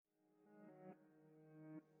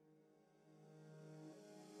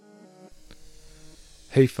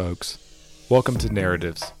Hey folks, welcome to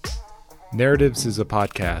Narratives. Narratives is a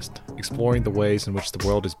podcast exploring the ways in which the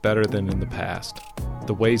world is better than in the past,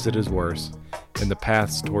 the ways it is worse, and the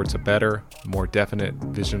paths towards a better, more definite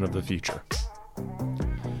vision of the future.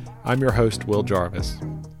 I'm your host, Will Jarvis,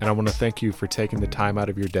 and I want to thank you for taking the time out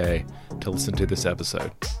of your day to listen to this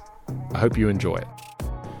episode. I hope you enjoy it.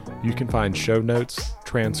 You can find show notes,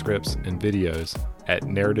 transcripts, and videos at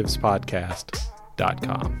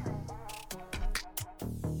narrativespodcast.com.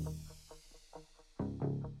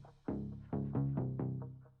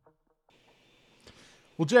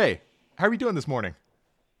 Well, Jay, how are you doing this morning?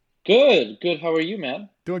 Good. How are you, man?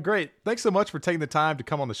 Doing great. Thanks so much for taking the time to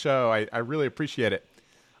come on the show. I really appreciate it.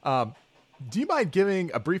 Do you mind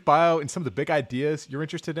giving a brief bio and some of the big ideas you're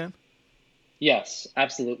interested in? Yes,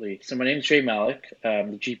 absolutely. So my name is Jai Malik.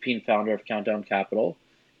 I'm the GP and founder of Countdown Capital.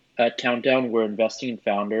 At Countdown, we're investing in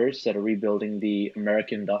founders that are rebuilding the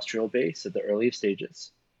American industrial base at the earliest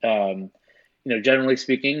stages. Generally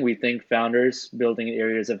speaking, we think founders building in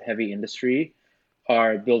areas of heavy industry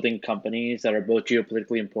are building companies that are both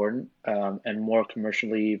geopolitically important and more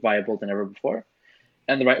commercially viable than ever before.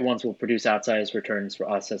 And the right ones will produce outsized returns for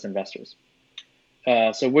us as investors.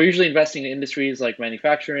 So we're usually investing in industries like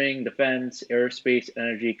manufacturing, defense, aerospace,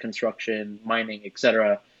 energy, construction, mining,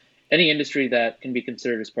 etc. Any industry that can be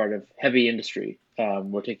considered as part of heavy industry,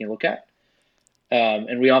 we're taking a look at.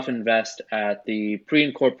 And we often invest at the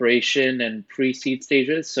pre-incorporation and pre-seed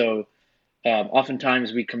stages. So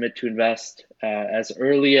oftentimes we commit to invest as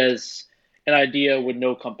early as an idea with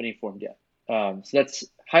no company formed yet. So that's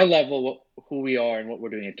high level who we are and what we're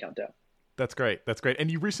doing at Countdown. That's great.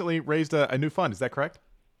 And you recently raised a new fund. Is that correct?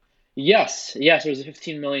 Yes. It was a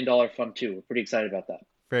 $15 million fund too. We're pretty excited about that.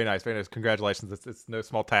 Very nice. Congratulations. It's no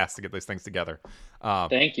small task to get those things together.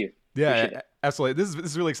 Thank you. Yeah, absolutely. This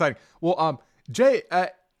is really exciting. Well, Jay,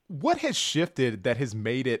 what has shifted that has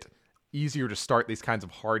made it easier to start these kinds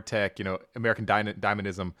of hard tech, American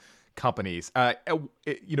dynamism companies?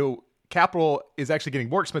 Capital is actually getting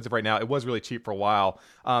more expensive right now. It was really cheap for a while.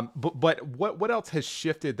 But what else has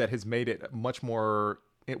shifted that has made it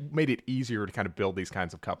made it easier to kind of build these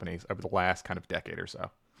kinds of companies over the last kind of decade or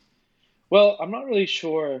so? Well, I'm not really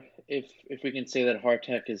sure if we can say that hard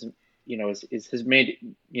tech has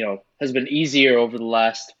been easier over the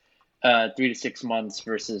last 3 to 6 months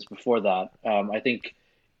versus before that. I think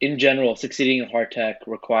in general, succeeding in hard tech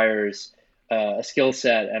requires a skill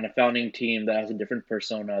set and a founding team that has a different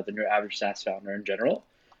persona than your average SaaS founder in general.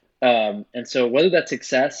 And so whether that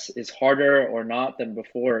success is harder or not than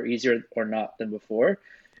before, or easier or not than before,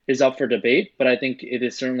 is up for debate. But I think it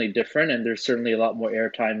is certainly different, and there's certainly a lot more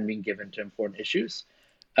airtime being given to important issues.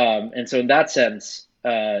 And so in that sense,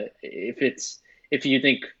 if you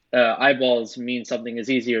think eyeballs mean something is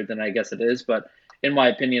easier, then I guess it is. But in my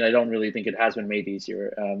opinion, I don't really think it has been made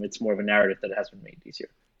easier. It's more of a narrative that it has been made easier.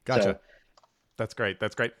 Gotcha. So, That's great.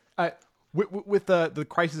 With the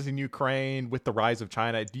crisis in Ukraine, with the rise of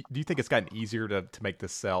China, do you think it's gotten easier to make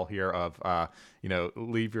this sell here of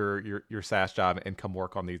leave your SaaS job and come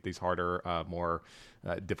work on these harder, more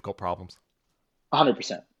difficult problems?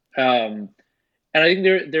 100%. And I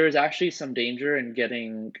think there is actually some danger in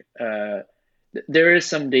getting. There is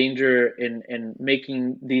some danger in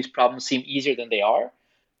making these problems seem easier than they are.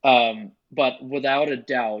 But without a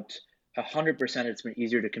doubt, 100% it's been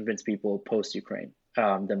easier to convince people post Ukraine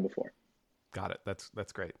than before. Got it. That's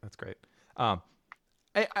great. I'm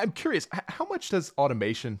curious, how much does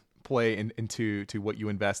automation play into what you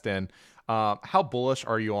invest in? How bullish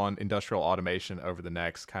are you on industrial automation over the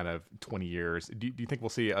next kind of 20 years? Do you think we'll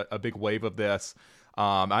see a big wave of this?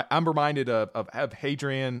 I'm reminded of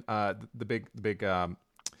Hadrian, the big kind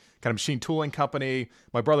of machine tooling company.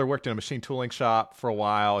 My brother worked in a machine tooling shop for a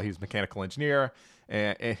while. He's a mechanical engineer,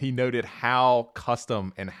 and he noted how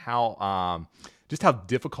custom and how just how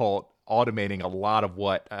difficult automating a lot of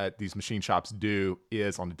what these machine shops do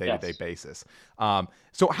is on a day-to-day basis.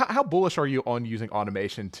 So how bullish are you on using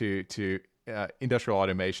automation to industrial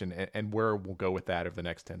automation, and where we'll go with that over the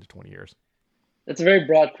next 10 to 20 years? That's a very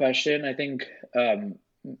broad question. I think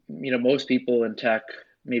most people in tech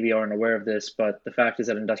maybe aren't aware of this, but the fact is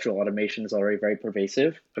that industrial automation is already very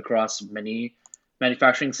pervasive across many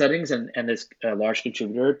manufacturing settings and is a large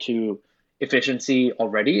contributor to efficiency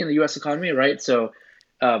already in the US economy, right? So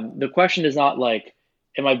the question is not like,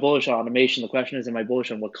 am I bullish on automation? The question is, am I bullish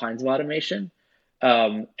on what kinds of automation?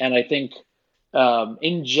 And I think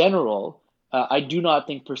in general, I do not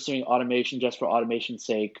think pursuing automation just for automation's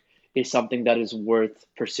sake is something that is worth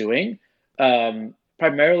pursuing,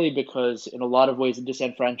 primarily because in a lot of ways it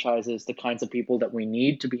disenfranchises the kinds of people that we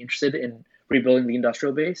need to be interested in rebuilding the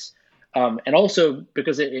industrial base. And also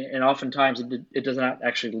because and oftentimes it does not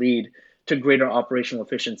actually lead to greater operational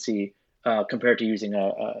efficiency compared to using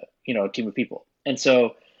a team of people. And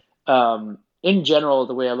so, in general,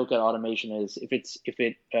 the way I look at automation is if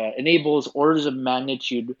it enables orders of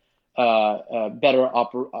magnitude better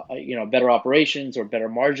operations or better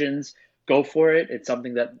margins, go for it. It's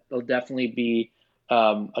something that will definitely be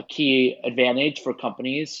a key advantage for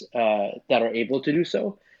companies that are able to do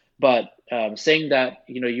so. But saying that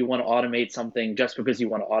you want to automate something just because you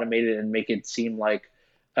want to automate it and make it seem like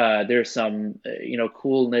there's some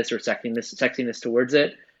coolness or sexiness towards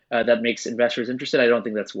it that makes investors interested, I don't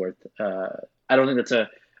think that's worth. I don't think that's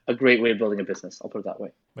a great way of building a business. I'll put it that way.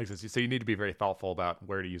 Makes sense. So you need to be very thoughtful about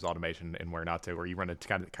where to use automation and where not to, where you run into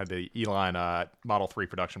kind of the Elon Model 3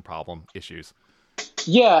 production problem issues.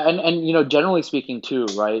 Yeah, and generally speaking too,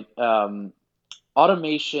 right?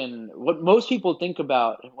 Automation. What most people think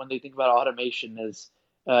about when they think about automation is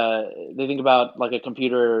they think about like a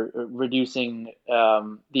computer reducing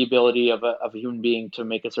the ability of a human being to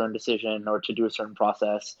make a certain decision or to do a certain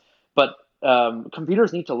process. But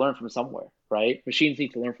computers need to learn from somewhere, right? Machines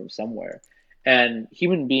need to learn from somewhere, and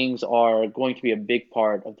human beings are going to be a big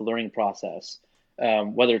part of the learning process,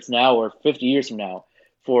 whether it's now or 50 years from now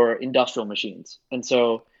for industrial machines. And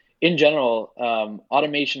so, in general,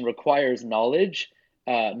 automation requires knowledge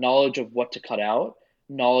of what to cut out,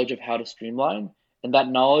 knowledge of how to streamline, and that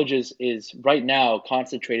knowledge is right now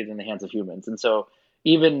concentrated in the hands of humans. And so,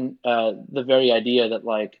 even the very idea that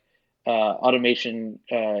like automation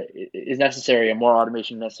is necessary, and more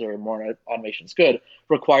automation necessary, more automation is good,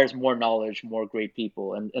 requires more knowledge, more great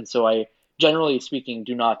people. And so, I generally speaking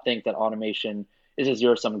do not think that automation is a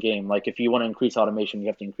zero sum game. Like if you want to increase automation, you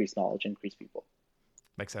have to increase knowledge, increase people.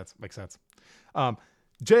 Makes sense. Makes sense.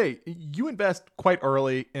 Jay, you invest quite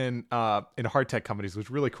early in hard tech companies, which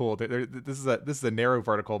is really cool. This is a narrow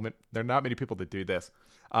vertical. There are not many people that do this.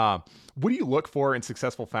 What do you look for in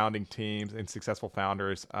successful founding teams and successful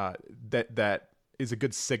founders that is a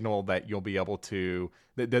good signal that you'll be able to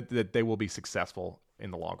that they will be successful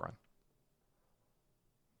in the long run?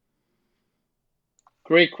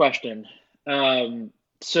 Great question.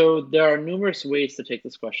 So there are numerous ways to take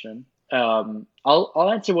this question.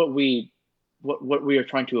 I'll answer what we are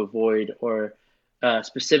trying to avoid, or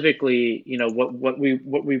specifically, what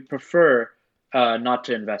we prefer not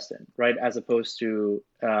to invest in, right? As opposed to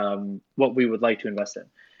what we would like to invest in.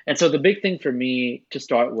 And so the big thing for me to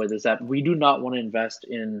start with is that we do not want to invest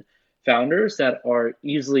in founders that are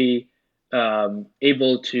easily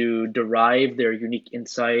able to derive their unique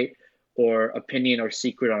insight or opinion or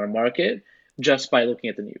secret on a market just by looking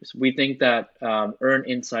at the news. We think that earn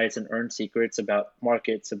insights and earn secrets about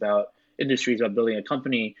markets, about industries, about building a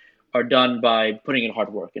company are done by putting in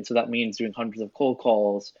hard work. And so that means doing hundreds of cold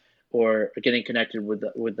calls or getting connected with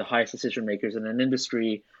the highest decision makers in an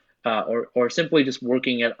industry, or simply just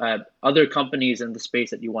working at other companies in the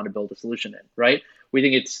space that you want to build a solution in, right? We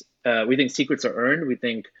think secrets are earned. We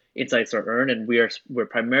think insights are earned, and we're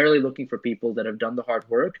primarily looking for people that have done the hard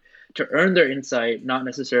work to earn their insight, not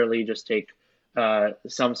necessarily just take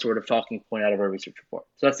some sort of talking point out of our research report.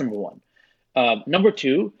 So that's number one. Number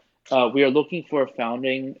two, we are looking for a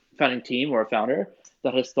founding team or a founder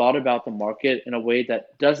that has thought about the market in a way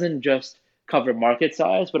that doesn't just cover market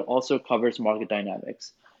size, but also covers market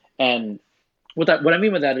dynamics. And what I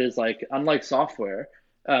mean by that is, like, unlike software,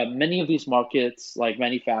 many of these markets, like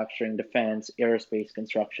manufacturing, defense, aerospace,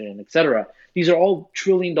 construction, etc., these are all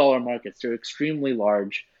trillion-dollar markets. They're extremely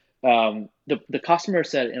large. The customer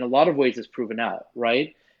set in a lot of ways is proven out,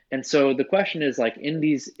 right? And so the question is, like, in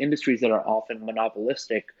these industries that are often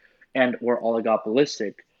monopolistic and or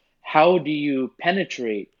oligopolistic, how do you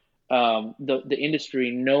penetrate the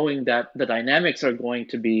industry knowing that the dynamics are going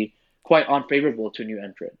to be quite unfavorable to a new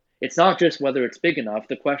entrant? It's not just whether it's big enough.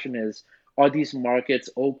 The question is, are these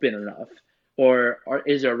markets open enough, or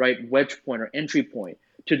is there a right wedge point or entry point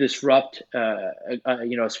to disrupt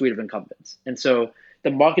a suite of incumbents? And so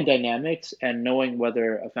the market dynamics and knowing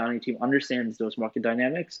whether a founding team understands those market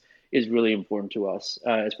dynamics is really important to us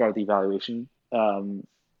as part of the evaluation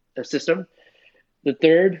system. The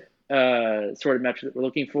third sort of metric that we're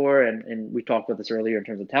looking for, and we talked about this earlier in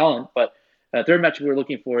terms of talent, but third metric we're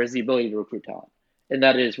looking for is the ability to recruit talent. And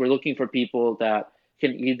that is, we're looking for people that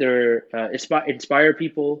can either inspire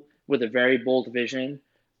people with a very bold vision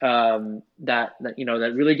that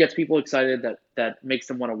really gets people excited, that makes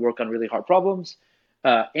them want to work on really hard problems,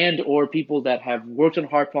 and or people that have worked on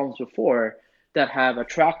hard problems before, that have a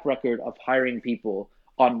track record of hiring people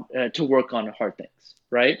on to work on hard things,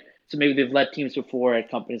 right? So maybe they've led teams before at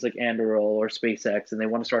companies like Anduril or SpaceX, and they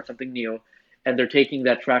want to start something new, and they're taking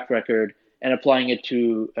that track record and applying it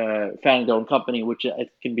to founding their own company, which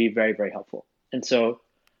can be very, very helpful. And so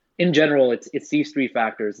in general, it's these three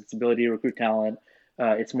factors: its ability to recruit talent,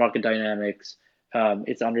 its market dynamics,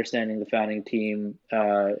 it's understanding the founding team,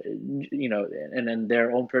 and then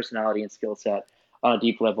their own personality and skill set on a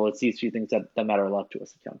deep level. It's these few things that matter a lot to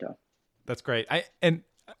us at Countdown. That's great. And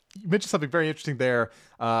you mentioned something very interesting there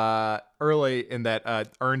early in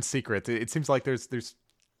that earn secrets. It seems like there's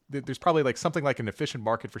probably like something like an efficient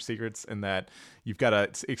market for secrets, in that you've got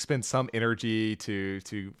to expend some energy to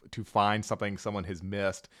find something someone has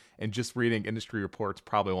missed, and just reading industry reports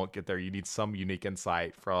probably won't get there. You need some unique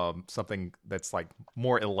insight from something that's like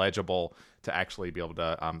more illegible to actually be able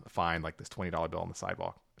to find like this $20 bill on the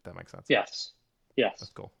sidewalk, if that makes sense. Yes.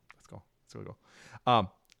 That's cool. That's really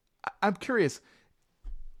cool. I'm curious.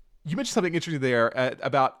 You mentioned something interesting there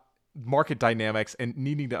about market dynamics and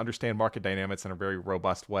needing to understand market dynamics in a very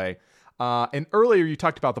robust way. And earlier you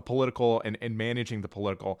talked about the political and managing the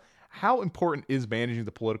political. How important is managing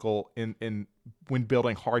the political in when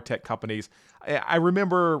building hard tech companies? I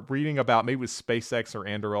remember reading about, maybe with SpaceX or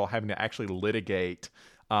Anduril, having to actually litigate,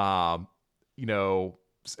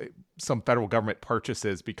 some federal government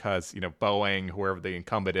purchases because Boeing, whoever the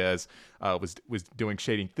incumbent is, was doing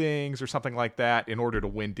shading things or something like that in order to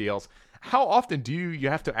win deals. How often do you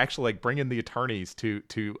have to actually like bring in the attorneys to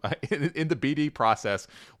in the BD process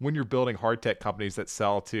when you're building hard tech companies that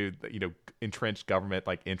sell to entrenched government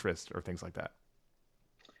like interests or things like that?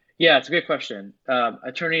 Yeah, it's a great question.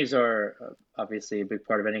 Attorneys are obviously a big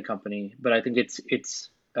part of any company, but I think it's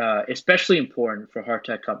especially important for hard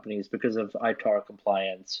tech companies because of ITAR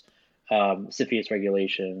compliance, CFIUS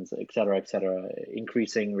regulations, et cetera,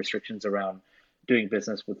 increasing restrictions around doing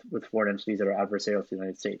business with foreign entities that are adversarial to the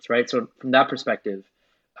United States, right? So from that perspective,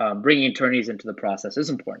 bringing attorneys into the process is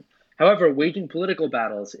important. However, waging political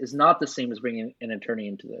battles is not the same as bringing an attorney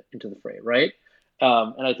into the fray, right?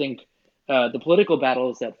 And I think the political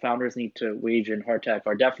battles that founders need to wage in hard tech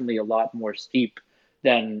are definitely a lot more steep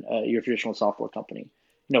than your traditional software company.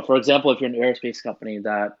 For example, if you're an aerospace company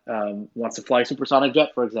that wants to fly a supersonic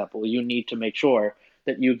jet, for example, you need to make sure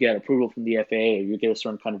that you get approval from the FAA, or you get a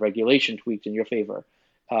certain kind of regulation tweaked in your favor.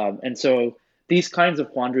 And so these kinds of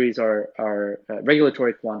quandaries are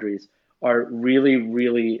regulatory quandaries are really,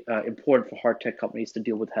 really important for hard tech companies to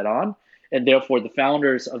deal with head on. And therefore, the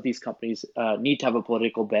founders of these companies need to have a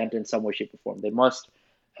political bent in some way, shape, or form. They must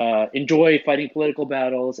enjoy fighting political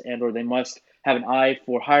battles, or they must have an eye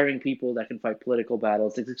for hiring people that can fight political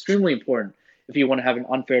battles. It's extremely important if you want to have an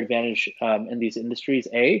unfair advantage in these industries,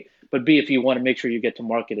 A, but B, if you want to make sure you get to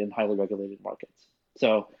market in highly regulated markets.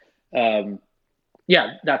 So,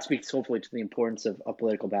 that speaks hopefully to the importance of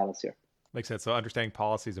political battles here. Makes sense. So understanding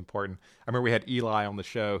policy is important. I remember we had Eli on the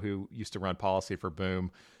show who used to run policy for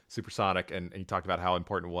Boom Supersonic, and he talked about how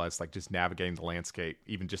important it was, like just navigating the landscape,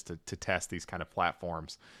 even just to test these kind of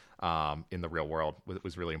platforms in the real world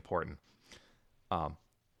was really important. I'm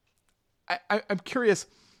curious,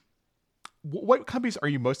 what companies are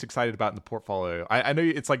you most excited about in the portfolio? I know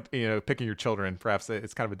it's like picking your children. Perhaps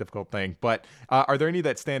it's kind of a difficult thing, but are there any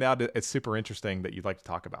that stand out as super interesting that you'd like to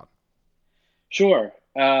talk about? Sure.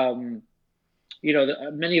 Many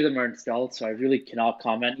of them are in stealth, so I really cannot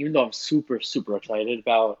comment, even though I'm super, super excited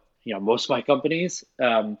about, most of my companies.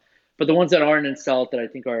 But the ones that aren't in stealth that I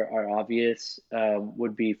think are obvious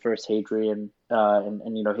would be first Hadrian.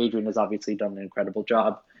 Hadrian has obviously done an incredible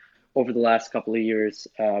job over the last couple of years.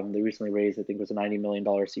 They recently raised, I think it was a $90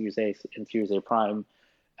 million Series A and Series A Prime.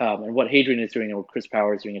 And what Hadrian is doing and what Chris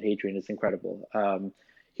Power is doing at Hadrian is incredible.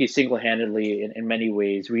 He's single-handedly, in many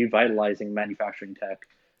ways, revitalizing manufacturing tech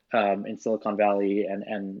in Silicon Valley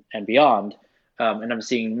and beyond. And I'm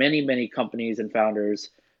seeing many, many companies and founders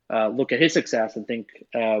look at his success and think,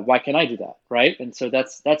 why can't I do that, right? And so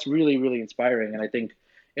that's really, really inspiring. And I think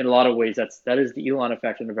in a lot of ways, that is the Elon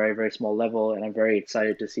effect on a very, very small level. And I'm very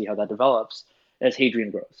excited to see how that develops as Hadrian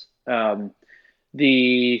grows.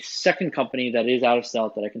 The second company that is out of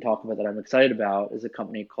stealth that I can talk about that I'm excited about is a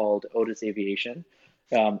company called Otis Aviation.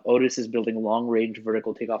 Otis is building long-range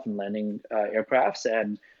vertical takeoff and landing aircrafts,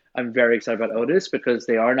 and I'm very excited about Otis because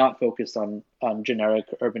they are not focused on generic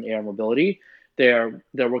urban air mobility. They're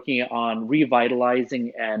working on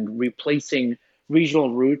revitalizing and replacing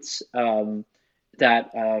regional routes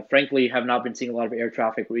that, frankly, have not been seeing a lot of air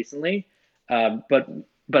traffic recently, but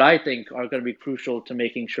I think are going to be crucial to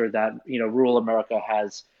making sure that rural America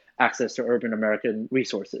has access to urban American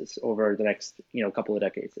resources over the next couple of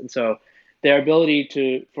decades. And so their ability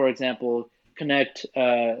to, for example, connect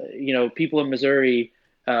people in Missouri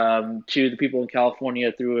to the people in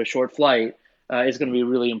California through a short flight is going to be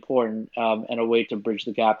really important and a way to bridge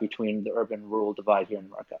the gap between the urban-rural divide here in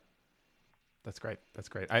America. That's great. That's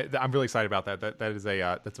great. I'm really excited about that. That is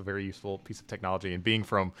that's a very useful piece of technology. And being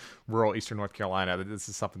from rural Eastern North Carolina, this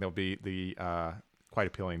is something that will be quite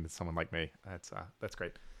appealing to someone like me. That's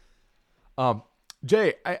great.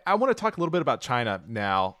 Jay, I want to talk a little bit about China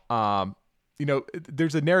now.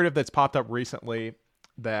 There's a narrative that's popped up recently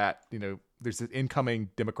that there's this incoming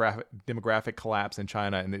demographic collapse in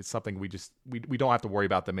China, and it's something we don't have to worry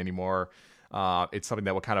about them anymore. It's something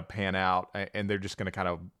that will kind of pan out, and they're just going to kind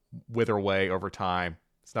of wither away over time.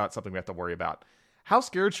 It's not something we have to worry about. How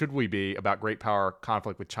scared should we be about great power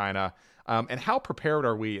conflict with China? And how prepared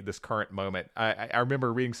are we at this current moment? I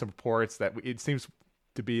remember reading some reports that it seems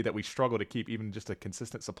to be that we struggle to keep even just a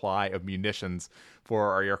consistent supply of munitions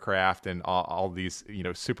for our aircraft and all these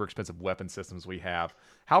super expensive weapon systems we have.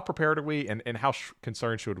 How prepared are we, and how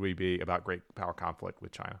concerned should we be about great power conflict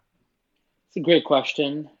with China? It's a great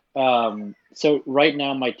question. So right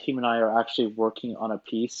now, my team and I are actually working on a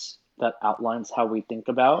piece that outlines how we think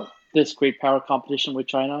about this great power competition with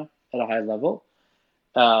China at a high level.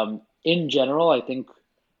 In general, I think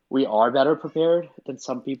we are better prepared than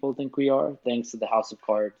some people think we are, thanks to the house of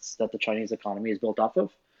cards that the Chinese economy is built off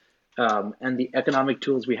of, and the economic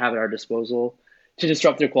tools we have at our disposal to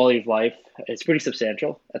disrupt their quality of life. It's pretty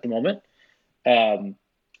substantial at the moment.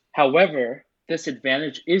 However, this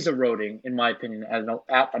advantage is eroding, in my opinion, at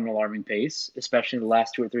an alarming pace, especially in the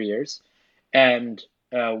last 2 or 3 years. And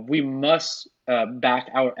we must back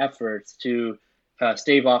our efforts to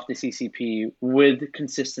stave off the CCP with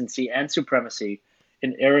consistency and supremacy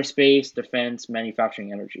in aerospace, defense,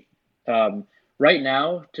 manufacturing, energy. Right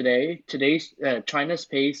now, today's China's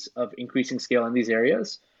pace of increasing scale in these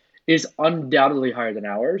areas is undoubtedly higher than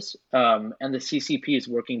ours. And the CCP is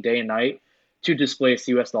working day and night to displace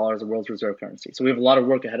the US dollar as the world's reserve currency. So we have a lot of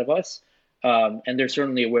work ahead of us. And they're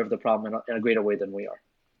certainly aware of the problem in a greater way than we are.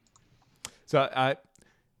 So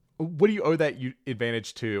what do you owe that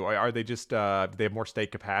advantage to? Are they just, do they have more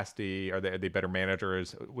state capacity? Are they better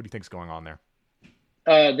managers? What do you think is going on there?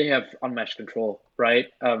 They have unmatched control, right?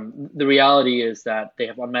 The reality is that they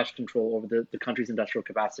have unmatched control over the country's industrial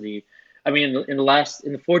capacity. I mean, in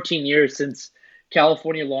the 14 years since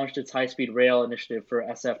California launched its high-speed rail initiative for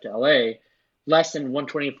SF to LA, less than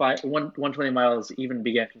 120 miles even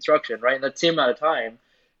began construction, right? In that same amount of time,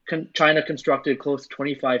 China constructed close to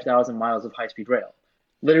 25,000 miles of high-speed rail,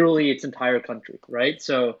 literally its entire country, right?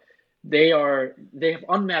 So they have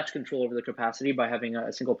unmatched control over the capacity by having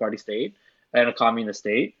a single-party state and a communist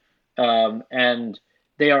state. And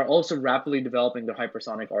they are also rapidly developing their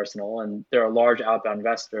hypersonic arsenal, and they're a large outbound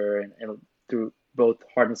investor and through both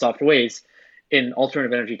hard and soft ways in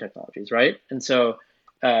alternative energy technologies, right? And so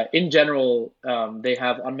in general, they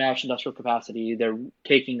have unmatched industrial capacity. They're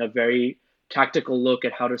taking a very tactical look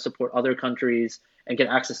at how to support other countries and get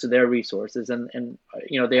access to their resources. And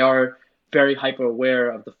they are very hyper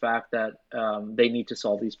aware of the fact that they need to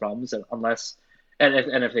solve these problems, and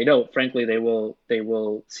if they don't, frankly, they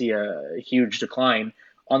will see a huge decline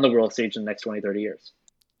on the world stage in the next 20, 30 years.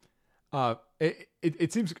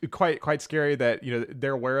 It seems quite scary that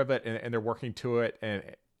they're aware of it and they're working to it,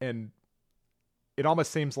 and it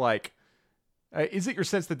almost seems like is it your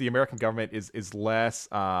sense that the American government is less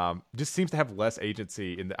just seems to have less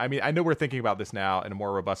agency I mean, I know we're thinking about this now in a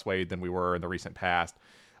more robust way than we were in the recent past,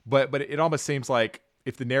 but it almost seems like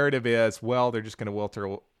if the narrative is, well, they're just going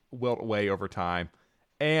to wilt away over time,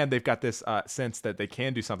 and they've got this sense that they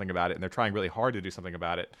can do something about it, and they're trying really hard to do something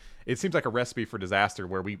about it. It seems like a recipe for disaster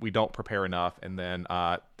where we don't prepare enough, and then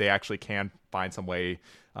they actually can find some way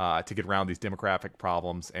to get around these demographic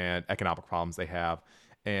problems and economic problems they have,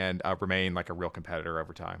 and remain like a real competitor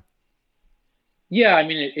over time. Yeah, I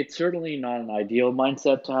mean, it's certainly not an ideal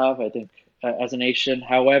mindset to have, I think, as a nation.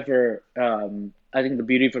 However, I think the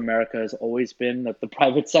beauty of America has always been that the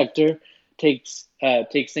private sector takes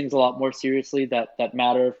things a lot more seriously that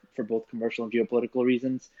matter for both commercial and geopolitical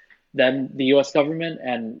reasons than the U.S. government.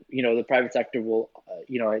 And the private sector will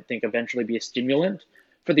I think eventually be a stimulant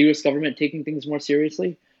for the U.S. government taking things more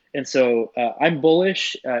seriously. And so I'm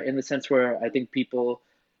bullish in the sense where I think people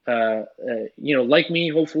like me,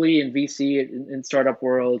 hopefully in VC, in startup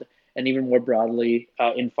world, and even more broadly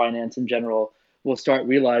in finance in general, will start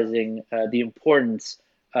realizing the importance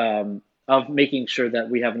of making sure that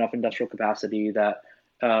we have enough industrial capacity, that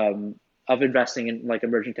of investing in like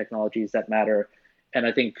emerging technologies that matter. And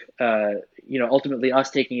I think ultimately us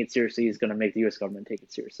taking it seriously is going to make the U.S. government take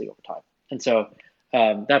it seriously over time. And so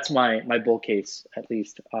that's my bull case, at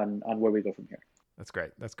least on where we go from here. That's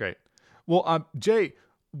great. That's great. Well, Jay,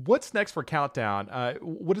 what's next for Countdown?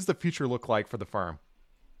 What does the future look like for the firm?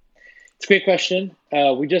 It's a great question.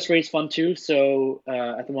 We just raised fund too, so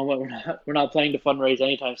at the moment we're not planning to fundraise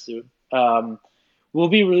anytime soon. We'll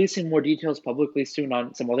be releasing more details publicly soon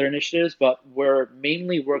on some other initiatives, but we're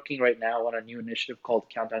mainly working right now on a new initiative called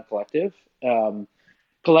Countdown Collective.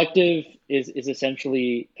 Collective is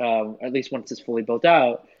essentially, at least once it's fully built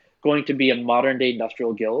out, going to be a modern day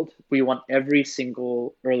industrial guild. We want every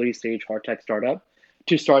single early stage hard tech startup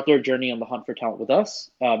to start their journey on the hunt for talent with us,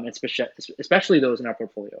 especially those in our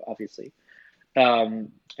portfolio, obviously.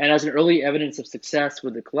 And as an early evidence of success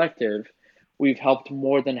with the collective, we've helped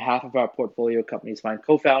more than half of our portfolio companies find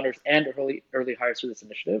co-founders and early hires for this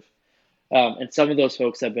initiative. And some of those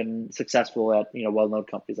folks have been successful at well-known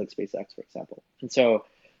companies like SpaceX, for example. And so,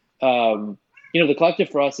 the collective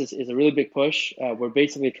for us is a really big push. We're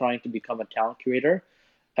basically trying to become a talent curator,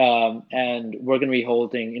 and we're going to be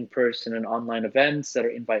holding in-person and online events that are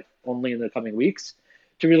invite only in the coming weeks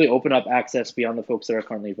to really open up access beyond the folks that are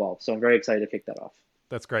currently involved. So I'm very excited to kick that off.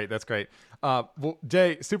 That's great. That's great. Well,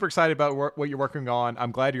 Jay, super excited about what you're working on.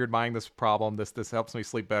 I'm glad you're admiring this problem. This helps me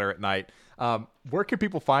sleep better at night. Where can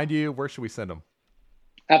people find you? Where should we send them?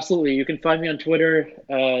 Absolutely. You can find me on Twitter.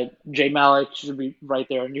 Jai Malik should be right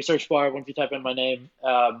there in your search bar once you type in my name.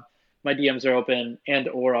 My DMs are open,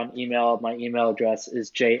 or on email. My email address is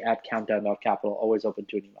j@countdown.capital. Always open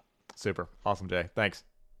to an email. Super. Awesome, Jay. Thanks.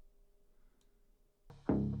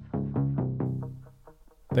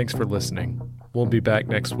 Thanks for listening. We'll be back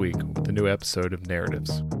next week with a new episode of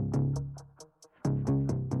Narratives.